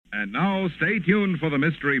And now, stay tuned for the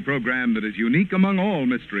mystery program that is unique among all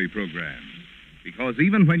mystery programs. Because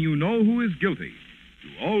even when you know who is guilty,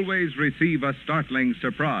 you always receive a startling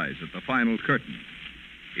surprise at the final curtain.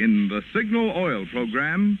 In the Signal Oil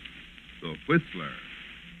program, The Whistler.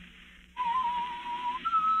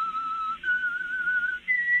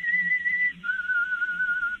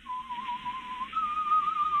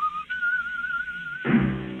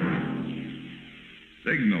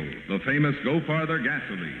 Signal, the famous Go Farther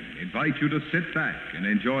gasoline, invite you to sit back and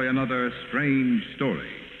enjoy another strange story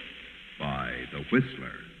by The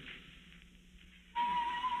Whistler.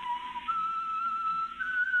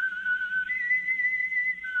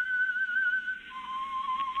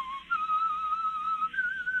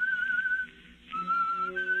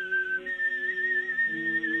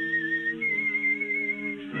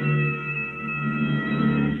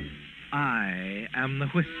 I am the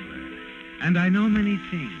Whistler. And I know many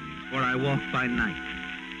things, for I walk by night.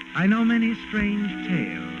 I know many strange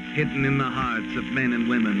tales hidden in the hearts of men and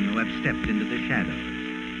women who have stepped into the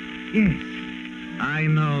shadows. Yes, I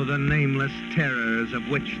know the nameless terrors of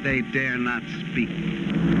which they dare not speak.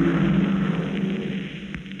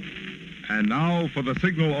 And now for the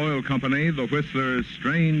Signal Oil Company, The Whistler's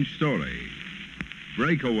strange story,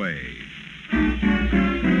 Breakaway.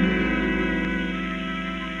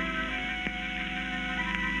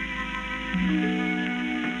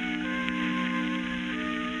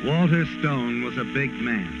 Walter Stone was a big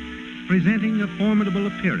man, presenting a formidable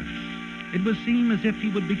appearance. It would seem as if he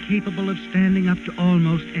would be capable of standing up to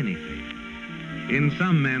almost anything. In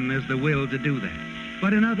some men, there's the will to do that.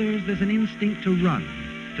 But in others, there's an instinct to run,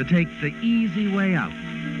 to take the easy way out.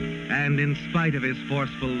 And in spite of his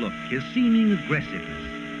forceful look, his seeming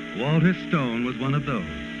aggressiveness, Walter Stone was one of those.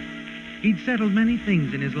 He'd settled many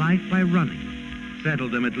things in his life by running,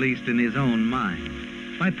 settled them at least in his own mind,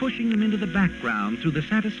 by pushing them into the background through the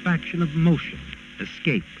satisfaction of motion,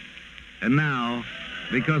 escape. And now,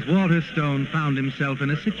 because Walter Stone found himself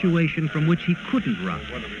in a situation from which he couldn't run,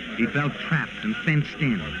 he felt trapped and fenced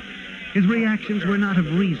in. His reactions were not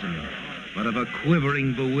of reason, but of a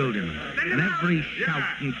quivering bewilderment. And every shout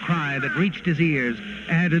and cry that reached his ears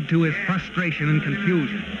added to his frustration and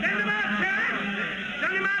confusion. Send him out, Sheriff!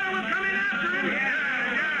 Send him out or we're coming after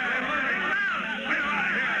him!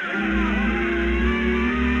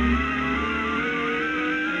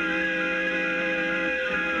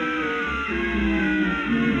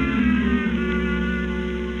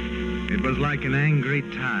 It was like an angry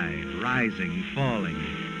tide, rising, falling,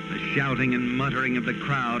 the shouting and muttering of the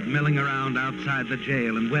crowd milling around outside the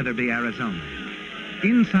jail in Weatherby, Arizona.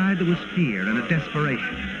 Inside there was fear and a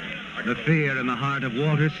desperation. The fear in the heart of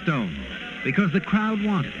Walter Stone, because the crowd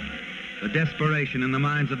wanted him. The desperation in the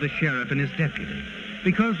minds of the sheriff and his deputy,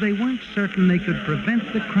 because they weren't certain they could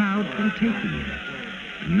prevent the crowd from taking him.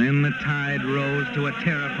 And then the tide rose to a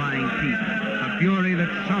terrifying peak, a fury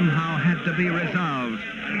that somehow had to be resolved.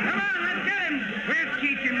 Come on, let's get him! We're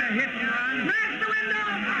teaching the hit and run. Smash the window!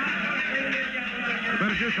 You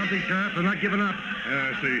better do something, Sheriff. They're not giving up.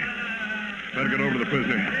 Yeah, I see. Better get over to the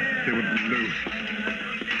prisoner, see what we can do.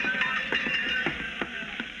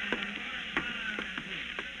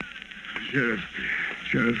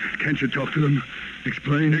 Sheriff, can't you talk to them?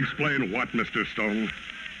 Explain? Explain what, Mr. Stone?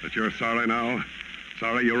 That you're sorry now?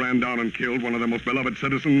 Sorry you ran down and killed one of the most beloved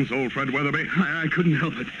citizens, old Fred Weatherby? I couldn't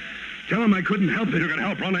help it. Tell them I couldn't help it. You could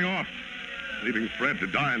help running off, leaving Fred to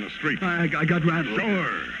die in the street. I got rattled.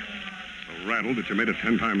 Sure. So rattled that you made it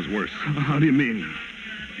 10 times worse. How do you mean?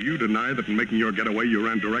 Do you deny that in making your getaway, you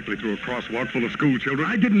ran directly through a crosswalk full of school children?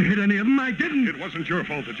 I didn't hit any of them. I didn't. It wasn't your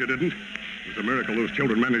fault that you didn't. It was a miracle those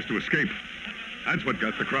children managed to escape. That's what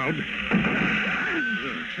got the crowd.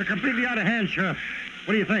 They're completely out of hand, Sheriff.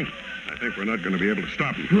 What do you think? I think we're not going to be able to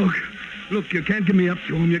stop them. Look, you can't give me up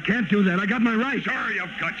to them. You can't do that. I got my rights. Sure, you've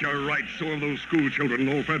got your rights. So have those school children and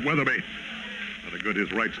old Fred Weatherby. Now, the good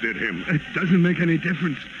his rights did him. It doesn't make any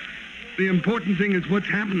difference. The important thing is what's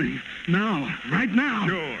happening now, right now.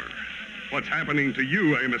 Sure. What's happening to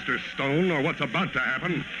you, Mr. Stone, or what's about to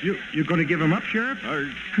happen? You going to give him up, Sheriff?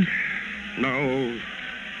 No,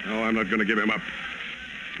 I'm not going to give him up.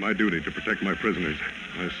 It's my duty to protect my prisoners.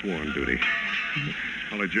 My sworn duty.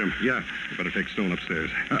 Hello, Jim. Yeah. You better take Stone upstairs.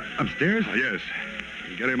 Upstairs? Yes.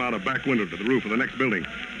 And get him out a back window to the roof of the next building.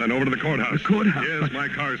 Then over to the courthouse. The courthouse? Yes, my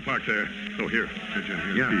car's parked there. Oh, here, Jim.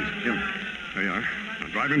 Here's Yeah, the keys. yeah. There you are. Now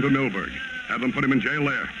drive him to Millburg. Have them put him in jail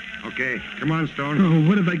there. Okay. Come on, Stone. Oh,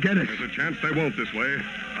 what if I get it? There's a chance they won't this way.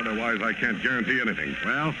 Otherwise, I can't guarantee anything.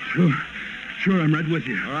 Well, sure, I'm right with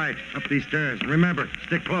you. All right, up these stairs. And remember,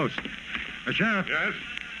 stick close. Sheriff. Yes?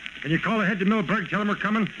 Can you call ahead to Millburg, tell them we're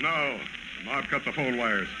coming? No. The mob cut the phone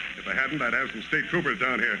wires. If they hadn't, I'd have some state troopers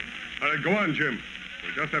down here. Go on, Jim.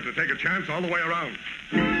 We just have to take a chance all the way around.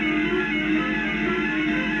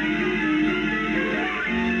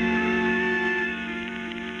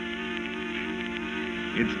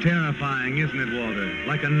 It's terrifying, isn't it, Walter?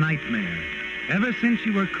 Like a nightmare. Ever since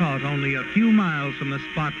you were caught only a few miles from the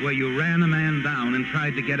spot where you ran a man down and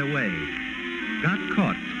tried to get away. Got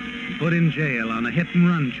caught and put in jail on a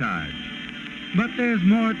hit-and-run charge. But there's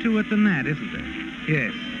more to it than that, isn't there?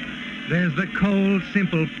 Yes. There's the cold,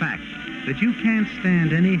 simple fact that you can't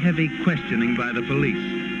stand any heavy questioning by the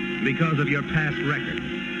police because of your past record.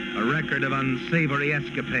 A record of unsavory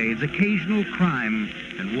escapades, occasional crime,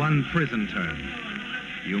 and one prison term.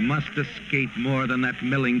 You must escape more than that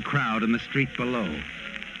milling crowd in the street below.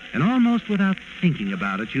 And almost without thinking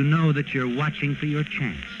about it, you know that you're watching for your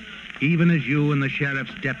chance, even as you and the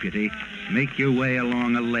sheriff's deputy make your way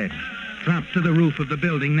along a ledge, drop to the roof of the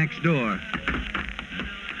building next door.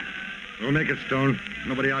 We'll make it, Stone.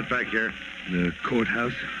 Nobody out back here. The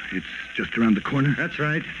courthouse? It's just around the corner? That's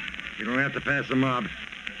right. You don't have to pass the mob.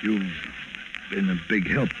 You've been a big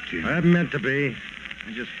help, Jim. I haven't meant to be.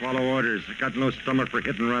 I just follow orders. I got no stomach for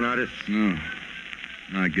hit-and-run artists. No,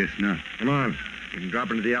 I guess not. Come on. You can drop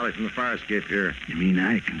into the alley from the fire escape here. You mean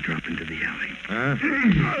I can drop into the alley? Huh?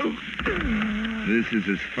 This is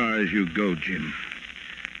as far as you go, Jim.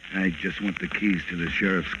 I just want the keys to the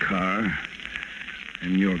sheriff's car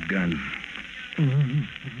and your gun.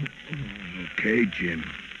 Okay, Jim.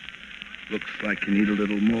 Looks like you need a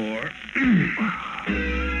little more.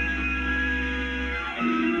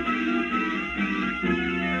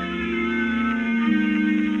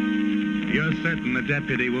 You're certain the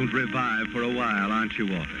deputy won't revive for a while, aren't you,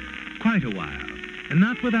 Walter? Quite a while. And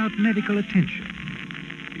not without medical attention.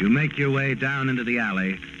 You make your way down into the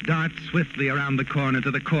alley, dart swiftly around the corner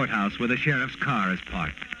to the courthouse where the sheriff's car is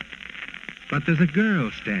parked. But there's a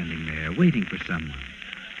girl standing there, waiting for someone.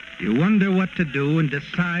 You wonder what to do and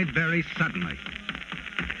decide very suddenly.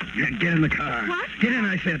 Get in the car. What? Get in,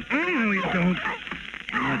 I said. Oh, no, you don't.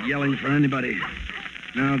 I'm not yelling for anybody.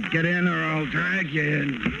 Now get in or I'll drag you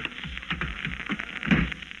in.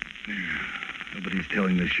 Nobody's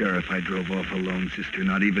telling the sheriff I drove off alone, sister,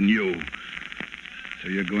 not even you. So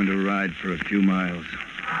you're going to ride for a few miles.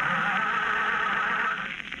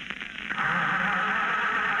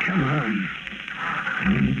 Come on.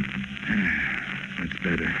 That's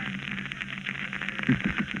better.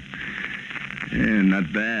 Yeah,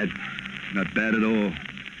 not bad. Not bad at all.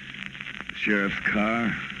 The sheriff's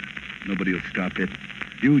car, nobody will stop it.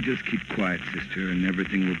 You just keep quiet, sister, and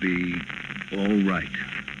everything will be all right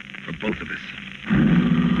for both of us.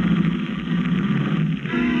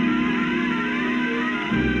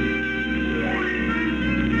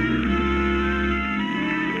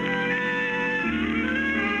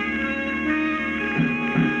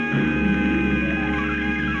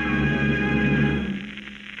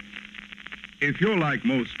 If you're like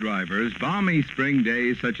most drivers, balmy spring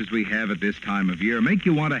days such as we have at this time of year make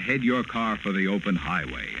you want to head your car for the open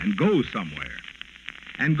highway and go somewhere.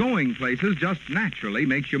 And going places just naturally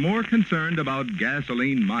makes you more concerned about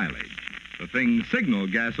gasoline mileage, the thing Signal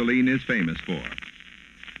gasoline is famous for.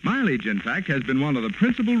 Mileage, in fact, has been one of the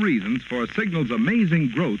principal reasons for Signal's amazing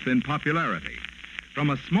growth in popularity.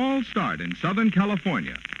 From a small start in Southern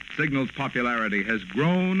California, Signal's popularity has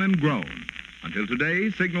grown and grown. Until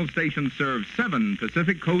today, Signal stations serve 7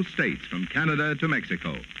 Pacific Coast states from Canada to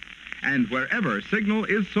Mexico. And wherever Signal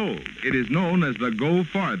is sold, it is known as the Go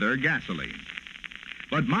Farther gasoline.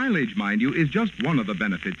 But mileage, mind you, is just one of the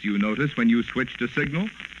benefits you notice when you switch to Signal.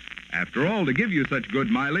 After all, to give you such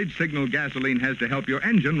good mileage, Signal gasoline has to help your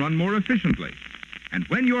engine run more efficiently. And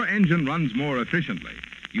when your engine runs more efficiently,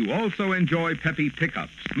 you also enjoy peppy pickup,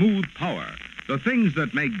 smooth power, the things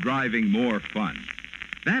that make driving more fun.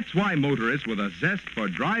 That's why motorists with a zest for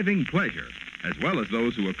driving pleasure, as well as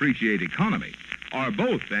those who appreciate economy, are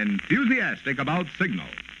both enthusiastic about Signal,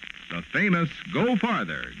 the famous Go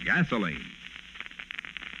Farther gasoline.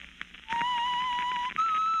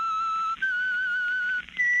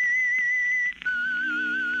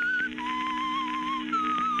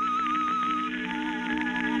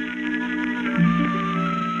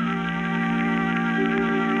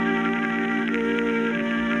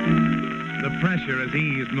 Pressure has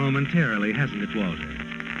eased momentarily, hasn't it, Walter?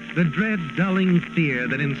 The dread, dulling fear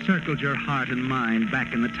that encircled your heart and mind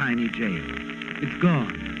back in the tiny jail. It's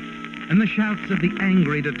gone. And the shouts of the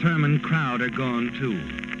angry, determined crowd are gone, too.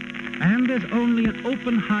 And there's only an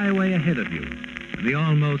open highway ahead of you and the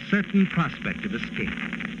almost certain prospect of escape.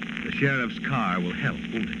 The sheriff's car will help,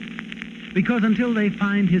 won't it? Because until they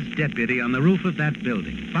find his deputy on the roof of that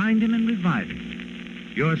building, find him and revive him,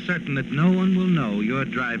 You're certain that no one will know you're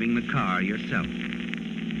driving the car yourself.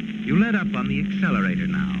 You let up on the accelerator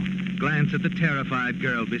now. Glance at the terrified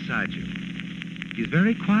girl beside you. She's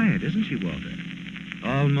very quiet, isn't she, Walter?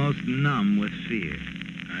 Almost numb with fear.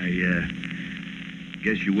 I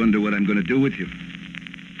guess you wonder what I'm going to do with you.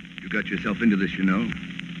 You got yourself into this, you know.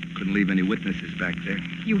 Couldn't leave any witnesses back there.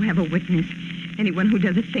 You have a witness. Anyone who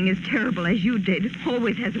does a thing as terrible as you did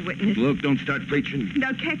always has a witness. Look, don't start preaching.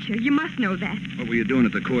 They'll catch you. You must know that. What were you doing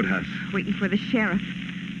at the courthouse? Waiting for the sheriff.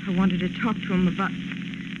 I wanted to talk to him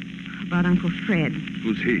about Uncle Fred.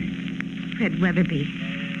 Who's he? Fred Weatherby.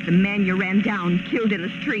 The man you ran down, killed in the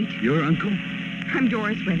street. Your uncle? I'm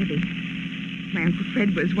Doris Weatherby. My Uncle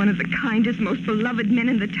Fred was one of the kindest, most beloved men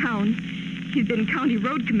in the town. He's been county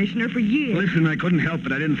road commissioner for years. Listen, I couldn't help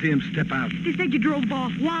it. I didn't see him step out. They said you drove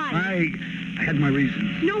off. Why? I had my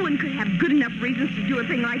reasons. No one could have good enough reasons to do a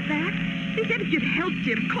thing like that. They said if you'd helped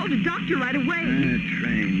him, called a doctor right away.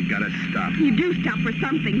 Train, you gotta stop. You do stop for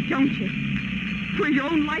something, don't you? When your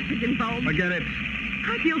own life is involved. Forget it.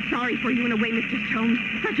 I feel sorry for you in a way, Mr. Stone.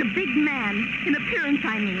 Such a big man. In appearance,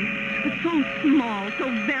 I mean. But so small, so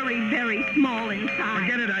very, very small inside.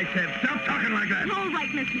 Forget it, I said. Stop talking like that. All right,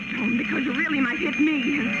 Mr. Stone, because you really might hit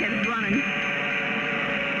me instead of running.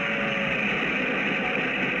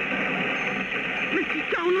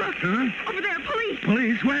 Mr. Stone, look. Huh? Over there, police.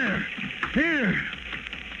 Police? Where? Here.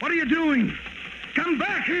 What are you doing? Come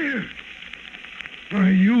back here. Why,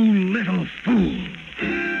 you little fool.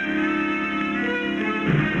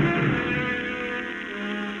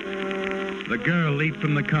 The girl leaped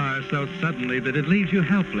from the car so suddenly that it leaves you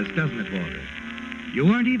helpless, doesn't it, Walter? You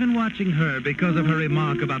weren't even watching her because of her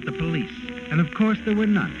remark about the police. And of course there were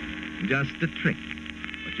none. Just a trick.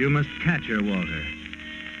 But you must catch her, Walter.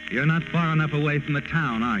 You're not far enough away from the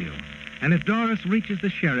town, are you? And if Doris reaches the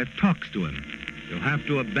sheriff, talks to him, you'll have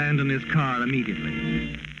to abandon his car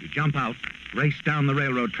immediately. You jump out, race down the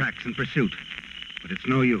railroad tracks in pursuit. But it's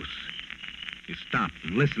no use. You stop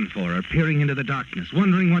and listen for her, peering into the darkness,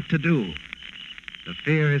 wondering what to do. The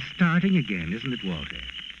fear is starting again, isn't it, Walter?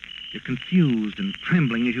 You're confused and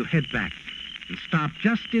trembling as you head back and stop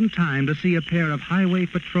just in time to see a pair of highway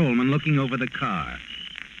patrolmen looking over the car.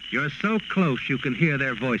 You're so close you can hear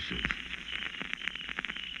their voices.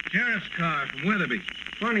 Sheriff's car from Weatherby.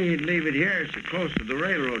 Funny you'd leave it here so close to the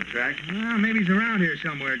railroad track. Well, maybe he's around here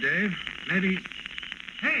somewhere, Dave. Maybe he's...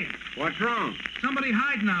 Hey, What's wrong? somebody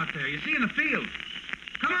hiding out there. You see in the field.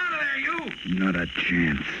 Come out of there, you! Not a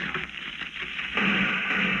chance.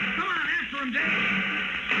 Come on, after him, Dave!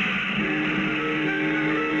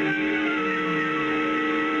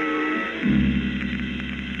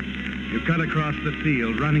 You cut across the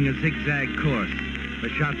field, running a zigzag course, the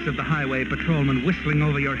shots of the highway patrolmen whistling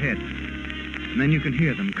over your head. And then you can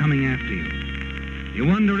hear them coming after you. You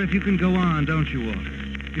wonder if you can go on, don't you, Walter?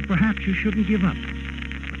 If perhaps you shouldn't give up.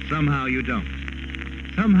 But somehow you don't.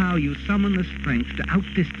 Somehow you summon the strength to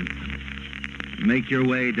outdistance them. Make your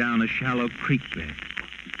way down a shallow creek bed.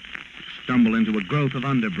 You stumble into a growth of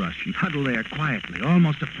underbrush and huddle there quietly,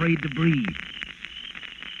 almost afraid to breathe.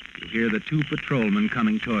 You hear the two patrolmen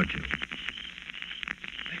coming toward you.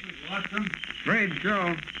 Think we've lost him? Afraid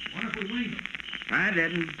so. What if we wing them? I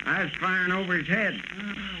didn't. I was firing over his head.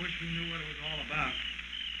 I wish we knew what it was all about.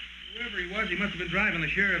 Whoever he was, he must have been driving the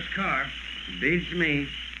sheriff's car. Beats me.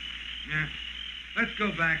 Yeah. Let's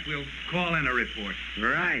go back. We'll call in a report.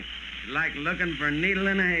 Right. It's like looking for a needle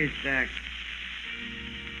in a haystack.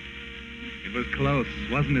 It was close,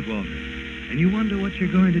 wasn't it, Walter? And you wonder what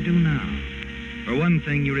you're going to do now. For one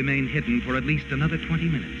thing, you remain hidden for at least another 20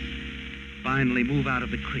 minutes. Finally move out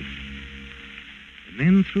of the creek. And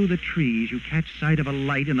then through the trees, you catch sight of a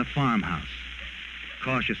light in a farmhouse.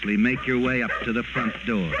 Cautiously make your way up to the front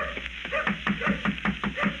door.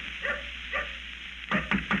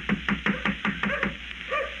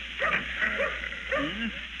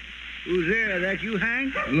 Who's there? That you,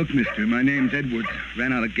 Hank? Look, mister, my name's Edwards.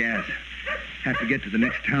 Ran out of gas. Have to get to the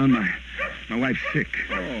next town. My wife's sick.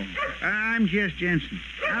 Oh, I'm Jess Jensen.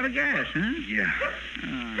 Out of gas, huh? Yeah. Oh,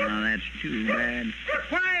 no, that's too bad.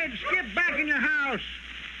 Quiet! Skip back in your house!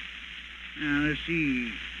 Now, let's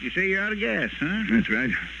see. You say you're out of gas, huh? That's right.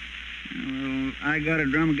 Well, I got a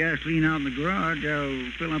drum of gasoline out in the garage.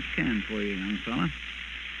 I'll fill up a can for you, young fella.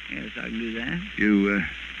 Yes, I can do that. You,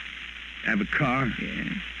 have a car? Yeah.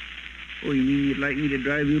 Oh, you mean you'd like me to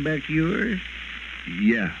drive you back to yours?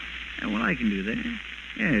 Yeah. Well, I can do that.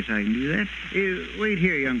 Yes, I can do that. Wait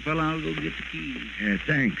here, young fella. I'll go get the keys. Yeah,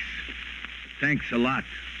 thanks. Thanks a lot.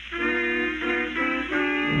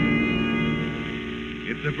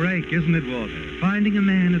 It's a break, isn't it, Walter? Finding a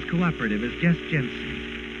man as cooperative as Jess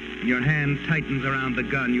Jensen. And your hand tightens around the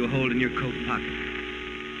gun you hold in your coat pocket.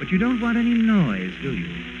 But you don't want any noise, do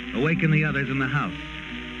you? Awaken the others in the house.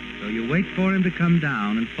 So you wait for him to come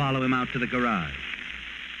down and follow him out to the garage.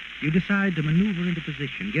 You decide to maneuver into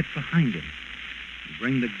position, get behind him, and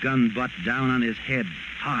bring the gun butt down on his head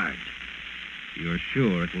hard. You're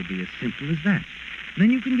sure it will be as simple as that. Then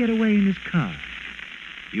you can get away in his car.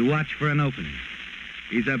 You watch for an opening.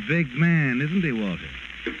 He's a big man, isn't he, Walter?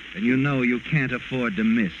 And you know you can't afford to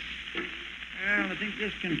miss. Well, I think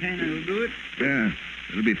this container will do it. Yeah,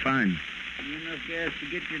 it'll be fine. Enough gas to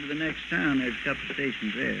get you to the next town. There's a couple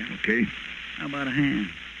stations there. Okay. How about a hand?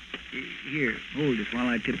 Here, hold it while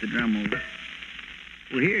I tip the drum over.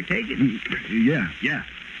 Well, here, take it. Yeah.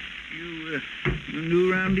 You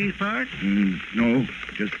new around these parts? No,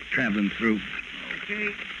 just traveling through.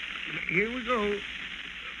 Okay, here we go.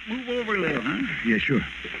 Move over a little, huh? Yeah, sure.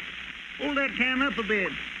 Hold that can up a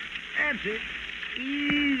bit. That's it.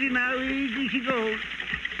 Easy now, easy she goes.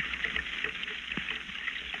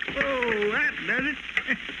 Oh, that does it.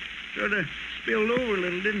 Sort of spilled over a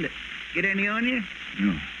little, didn't it? Get any on you?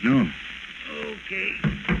 No. Okay,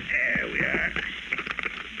 there we are.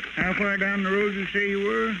 How far down the road you say you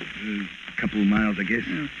were? A couple of miles, I guess.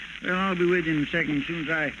 Yeah. Well, I'll be with you in a second as soon as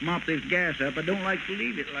I mop this gas up. I don't like to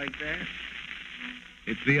leave it like that.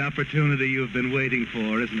 It's the opportunity you've been waiting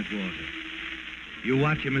for, isn't it, Walter? You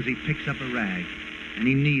watch him as he picks up a rag, and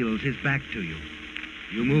he kneels, his back to you.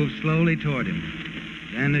 You move slowly toward him.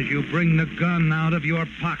 Then as you bring the gun out of your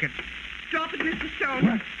pocket... Drop it, Mr. Stone.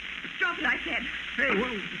 What? Drop it, I said. Hey,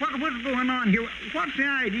 what's going on here? What's the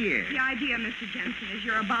idea? The idea, Mr. Jensen, is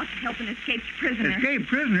you're about to help an escaped prisoner. Escaped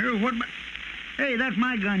prisoner? What? Hey, that's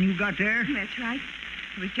my gun you got there. That's right.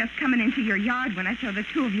 I was just coming into your yard when I saw the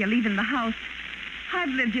two of you leaving the house. I've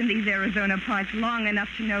lived in these Arizona parts long enough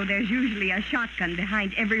to know there's usually a shotgun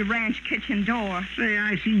behind every ranch kitchen door. Say,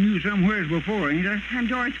 I seen you somewheres before, ain't I? I'm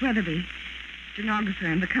Doris Weatherby, stenographer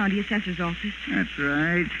in the county assessor's office. That's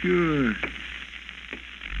right, sure.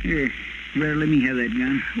 Here, you better let me have that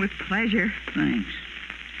gun. With pleasure. Thanks.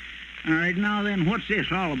 All right, now then, what's this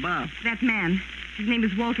all about? That man, his name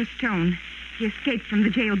is Walter Stone. He escaped from the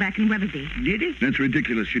jail back in Weatherby. Did he? That's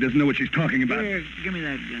ridiculous. She doesn't know what she's talking about. Here, give me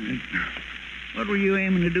that gun. What were you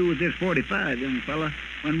aiming to do with this 45, young fella,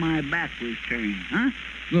 when my back was turned, huh?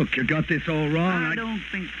 Look, you got this all wrong. I don't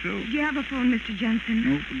think so. Do you have a phone, Mr. Jensen?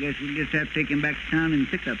 Nope, I guess we'll just have to take him back to town and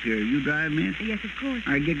pick up here. You drive, miss? Yes, of course.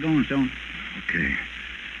 All right, get going, Stone.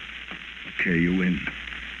 Okay, you win.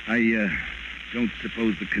 I don't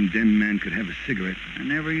suppose the condemned man could have a cigarette. I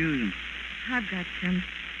never use them. I've got some.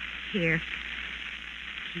 Here.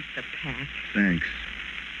 Keep the pack. Thanks.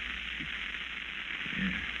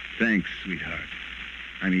 Yeah. Thanks, sweetheart.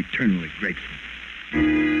 I'm eternally grateful.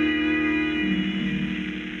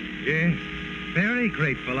 Yes, very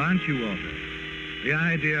grateful, aren't you, Walter? The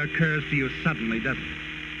idea occurs to you suddenly, doesn't it?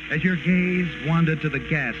 As your gaze wandered to the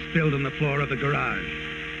gas spilled on the floor of the garage.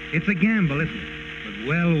 It's a gamble, isn't it? But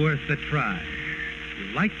well worth the try.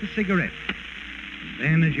 You light the cigarette.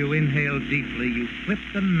 And then as you inhale deeply, you flip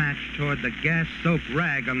the match toward the gas-soaked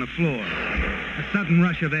rag on the floor. A sudden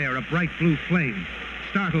rush of air, a bright blue flame,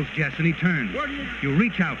 startles Jess, and he turns. You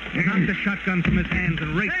reach out, knock the shotgun from his hands,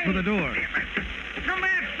 and race for the door. Come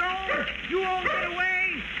back, Stone! You won't get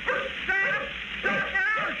away! Stop! Stop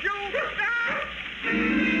now! Shoot! Stop!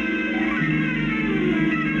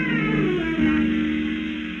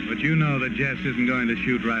 But you know that Jess isn't going to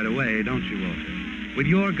shoot right away, don't you, Walter? With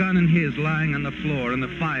your gun and his lying on the floor and the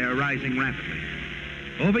fire rising rapidly.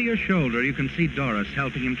 Over your shoulder, you can see Doris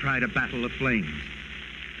helping him try to battle the flames.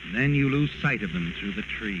 And then you lose sight of them through the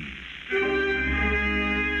trees.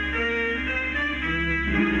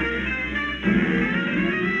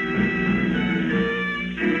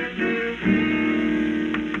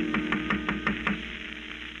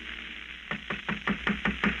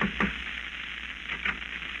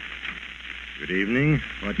 Good evening.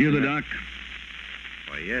 What, you the doc?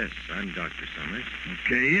 Why, yes, I'm Dr. Summers.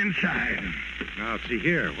 Okay, inside. Now, see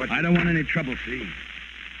here. What? I don't want any trouble, see?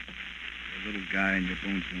 You're a little guy and your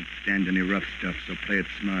bones won't stand any rough stuff, so play it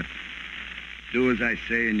smart. Do as I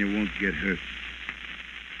say and you won't get hurt.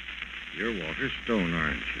 You're Walter Stone,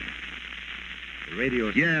 aren't you? The radio...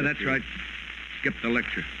 Yeah, that's right. Skip the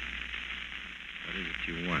lecture. What is it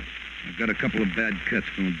you want? I've got a couple of bad cuts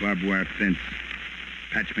from a barbed wire fence.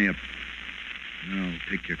 Patch me up. Now,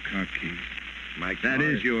 take your car keys. My car That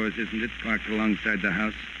is yours, isn't it? Parked alongside the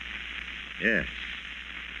house? Yes.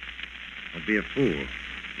 Don't be a fool.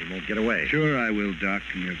 He won't get away. Sure I will, Doc,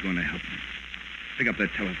 and you're going to help me. Pick up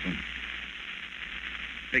that telephone.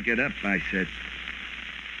 Pick it up, I said.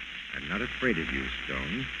 I'm not afraid of you,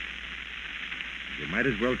 Stone. You might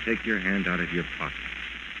as well take your hand out of your pocket.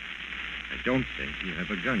 I don't think you have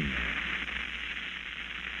a gun there.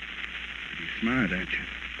 Pretty smart, aren't you?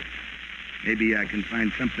 Maybe I can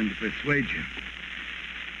find something to persuade you.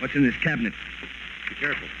 What's in this cabinet? Be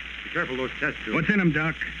careful. Be careful, those test tubes. What's in them,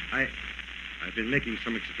 Doc? I've been making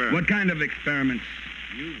some experiments. What kind of experiments?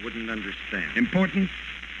 You wouldn't understand. Important?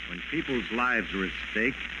 When people's lives are at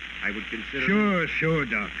stake, I would consider... Sure,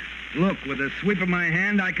 Doc. Look, with a sweep of my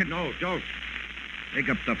hand, I could... No, don't. Take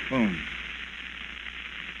up the phone.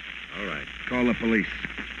 All right. Call the police.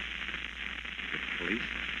 The police?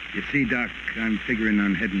 You see, Doc, I'm figuring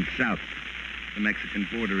on heading south. The Mexican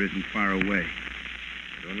border isn't far away.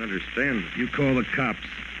 I don't understand. You call the cops.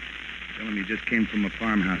 Tell them you just came from a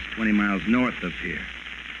farmhouse 20 miles north of here.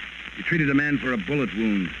 You treated a man for a bullet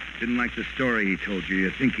wound. Didn't like the story he told you.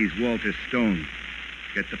 You think he's Walter Stone.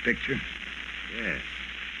 Get the picture? Yes.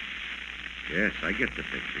 Yes, I get the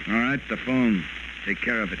picture. All right, the phone. Take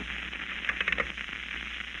care of it.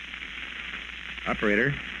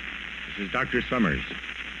 Operator, this is Dr. Summers.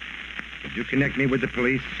 Could you connect me with the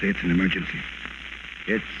police? Say it's an emergency.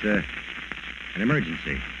 It's, an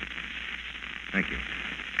emergency. Thank you.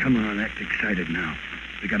 Come on, act excited now.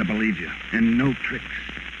 We gotta believe you. And no tricks.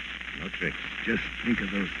 No tricks. Just think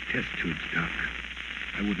of those test tubes, Doc.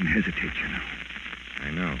 I wouldn't hesitate, you know.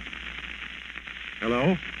 I know.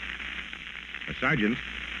 Hello? Sergeant,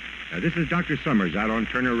 this is Dr. Summers out on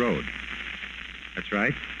Turner Road. That's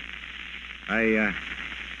right. I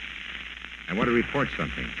want to report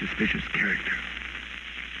something. Suspicious character.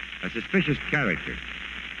 A suspicious character?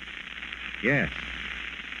 Yes.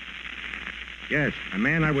 Yes, a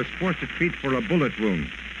man I was forced to treat for a bullet wound.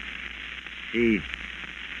 He...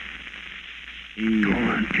 Go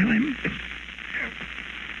on, tell him.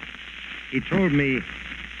 He told me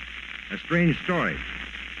a strange story.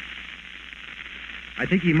 I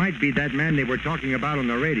think he might be that man they were talking about on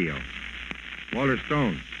the radio. Walter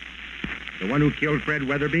Stone. The one who killed Fred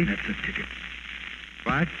Weatherby? That's a ticket.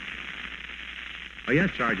 What? Oh, yes,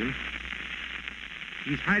 Sergeant.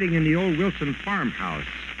 He's hiding in the old Wilson farmhouse,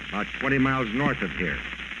 about 20 miles north of here.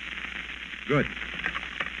 Good.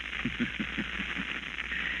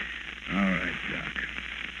 All right, Doc.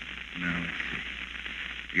 Now, let's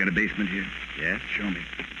see. You got a basement here? Yes? Show me.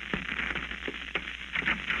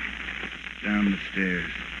 Down the stairs.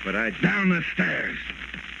 But Down the stairs!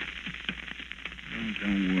 Oh,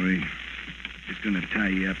 don't worry. Just gonna tie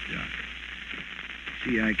you up, Doc.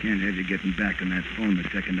 See, I can't have you getting back on that phone the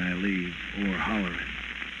second I leave, or hollering.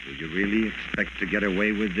 Do you really expect to get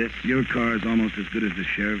away with this? Your car's almost as good as the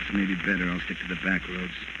sheriff's, maybe better. I'll stick to the back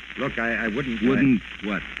roads. Look, I wouldn't... Wouldn't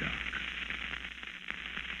what, Doc?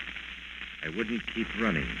 I wouldn't keep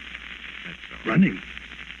running. That's all. Running?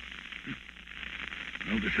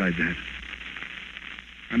 I'll decide that.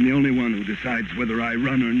 I'm the only one who decides whether I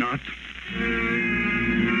run or not.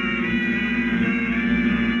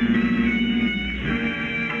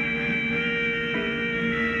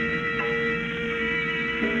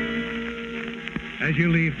 As you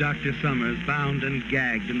leave Dr. Summers bound and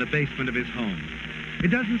gagged in the basement of his home, it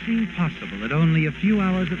doesn't seem possible that only a few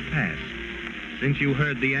hours have passed since you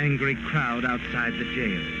heard the angry crowd outside the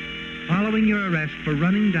jail, following your arrest for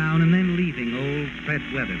running down and then leaving old Fred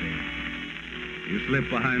Weatherby. You slip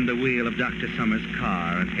behind the wheel of Dr. Summers'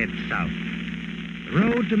 car and head south. The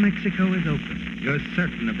road to Mexico is open. You're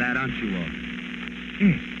certain of that, aren't you, Walter?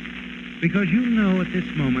 Yes, because you know at this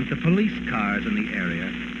moment the police cars in the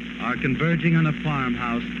area are converging on a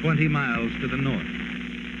farmhouse 20 miles to the north.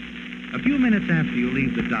 A few minutes after you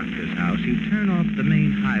leave the doctor's house, you turn off the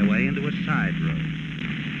main highway into a side road.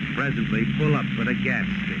 Presently, pull up at a gas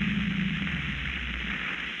station.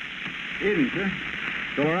 Evening, sir.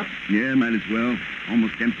 Store up? Yeah, might as well.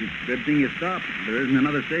 Almost empty. Good thing you stopped. There isn't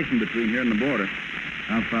another station between here and the border.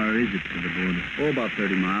 How far is it to the border? Oh, about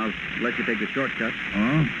 30 miles. Unless you take the shortcut.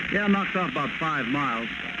 Oh? Yeah, knocks off about 5 miles.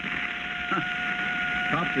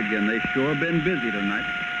 Cops again. They sure been busy tonight.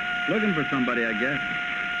 Looking for somebody, I guess.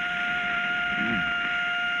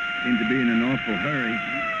 Seem to be in an awful hurry.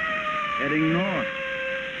 Heading north.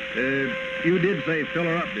 You did say fill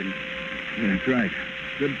her up, didn't you? That's right.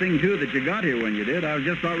 Good thing, too, that you got here when you did. I was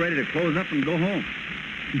just about ready to close up and go home.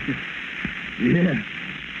 Yeah.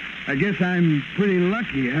 I guess I'm pretty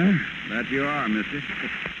lucky, huh? That you are, mister.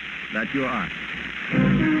 That you are.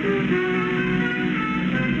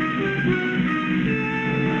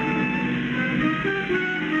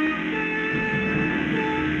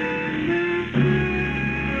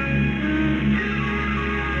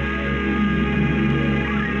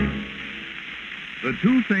 The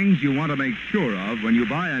two things you want to make sure of when you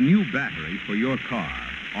buy a new battery for your car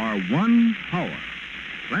are, one, power.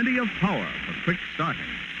 Plenty of power for quick starting,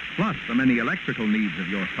 plus the many electrical needs of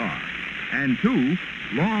your car. And 2,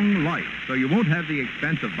 long life, so you won't have the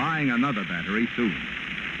expense of buying another battery soon.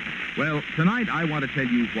 Well, tonight I want to tell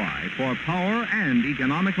you why, for power and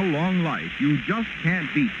economical long life, you just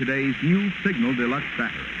can't beat today's new Signal Deluxe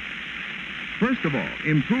battery. First of all,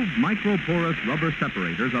 improved microporous rubber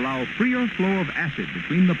separators allow freer flow of acid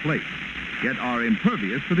between the plates, yet are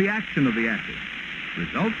impervious to the action of the acid.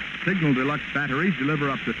 Result, Signal Deluxe batteries deliver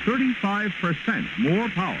up to 35% more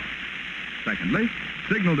power. Secondly,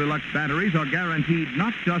 Signal Deluxe batteries are guaranteed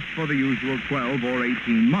not just for the usual 12 or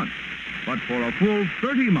 18 months, but for a full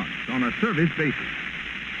 30 months on a service basis.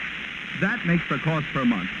 That makes the cost per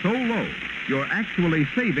month so low, you're actually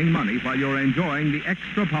saving money while you're enjoying the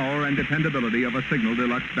extra power and dependability of a Signal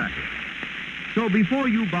Deluxe battery. So before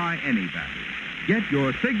you buy any battery, get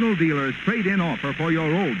your Signal dealer's trade-in offer for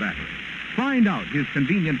your old battery. Find out his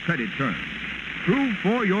convenient credit terms. Prove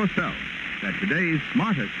for yourself that today's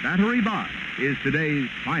smartest battery buy is today's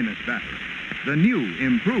finest battery. The new,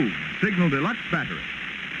 improved Signal Deluxe battery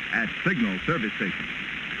at Signal service stations.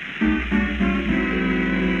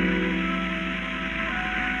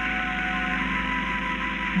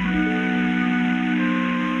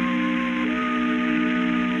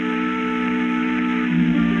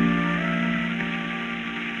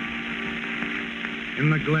 In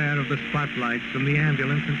the glare of the spotlights from the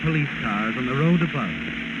ambulance and police cars on the road above,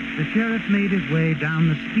 the sheriff made his way down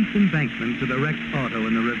the steep embankment to the wrecked auto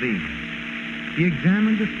in the ravine. He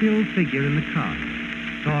examined the still figure in the car,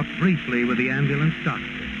 talked briefly with the ambulance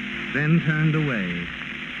doctor, then turned away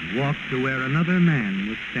and walked to where another man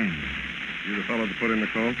was standing. You the fellow that put in the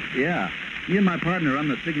call? Yeah. Me and my partner run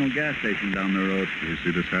the Signal gas station down the road. You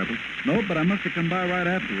see this happen? No, but I must have come by right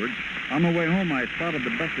afterwards. On my way home, I spotted the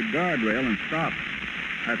busted guardrail and stopped.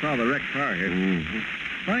 I saw the wrecked car here. Mm-hmm.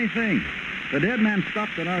 Funny thing, the dead man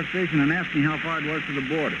stopped at our station and asked me how far it was to the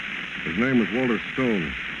border. His name was Walter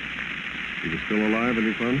Stone. He was still alive when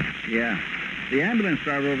you found him? Yeah. The ambulance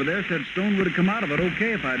driver over there said Stone would have come out of it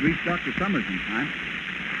okay if I'd reached Dr. Summers in time.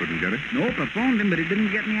 Couldn't get him? Nope, I phoned him, but he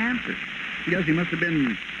didn't get any answer. Guess he must have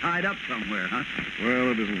been tied up somewhere, huh?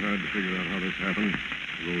 Well, it isn't hard to figure out how this happened.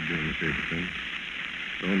 The road being the shape of things.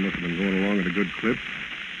 Stone must have been going along at a good clip.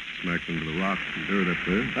 Smacked into the rocks and dirt up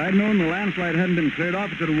there. If I'd known the landslide hadn't been cleared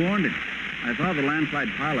off, I could have warned him. I saw the landslide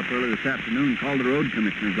pileup early this afternoon, called the road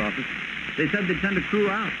commissioner's office. They said they'd send a crew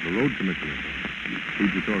out. The road commissioner.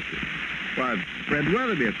 Who'd you talk to? Why, Fred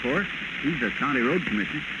Weatherby, of course. He's the county road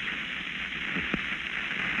commissioner.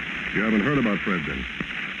 You haven't heard about Fred, then?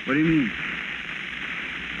 What do you mean?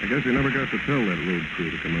 I guess he never got to tell that road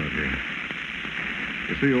crew to come out here.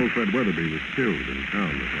 You see, old Fred Weatherby was killed in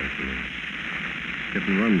town this afternoon.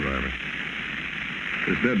 Hit-and-run driver.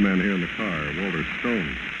 This dead man here in the car, Walter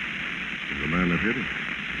Stone, is the man that hit him.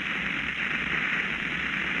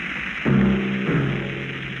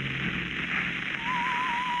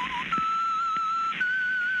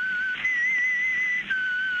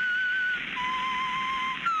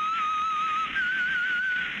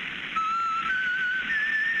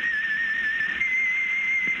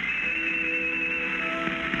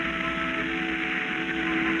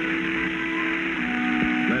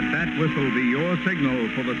 Whistle be your signal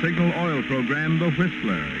for the Signal Oil program, The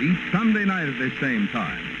Whistler, each Sunday night at this same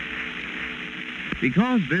time.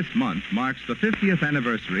 Because this month marks the 50th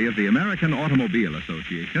anniversary of the American Automobile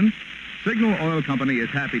Association, Signal Oil Company is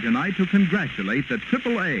happy tonight to congratulate the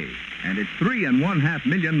AAA and its 3.5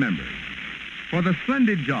 million members for the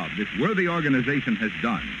splendid job this worthy organization has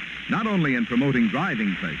done, not only in promoting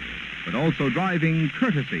driving pleasure, but also driving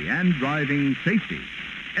courtesy and driving safety.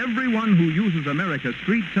 Everyone who uses America's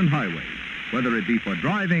streets and highways, whether it be for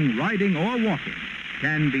driving, riding, or walking,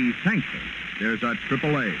 can be thankful there's a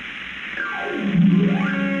AAA.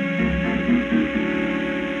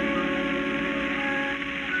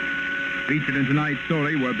 Featured in tonight's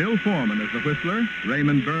story were Bill Foreman as the Whistler,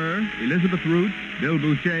 Raymond Burr, Elizabeth Root, Bill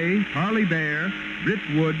Boucher, Harley Bear, Britt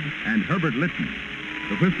Wood, and Herbert Litton.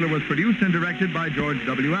 The Whistler was produced and directed by George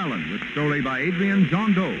W. Allen, with story by Adrian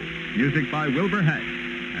John Doe, music by Wilbur Hatch,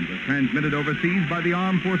 and was transmitted overseas by the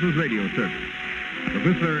Armed Forces Radio Service. The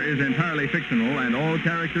Whistler is entirely fictional, and all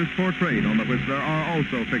characters portrayed on The Whistler are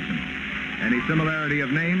also fictional. Any similarity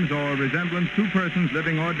of names or resemblance to persons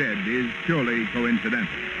living or dead is purely coincidental.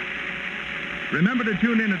 Remember to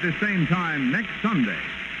tune in at this same time next Sunday,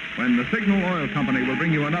 when the Signal Oil Company will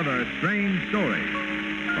bring you another strange story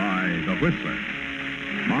by The Whistler.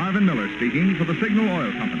 Marvin Miller speaking for the Signal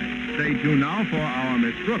Oil Company. Stay tuned now for Our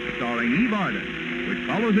Miss Brooks, starring Eve Arden, which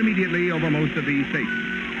follows immediately over most of these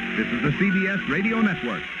stations. This is the CBS Radio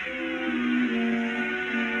Network.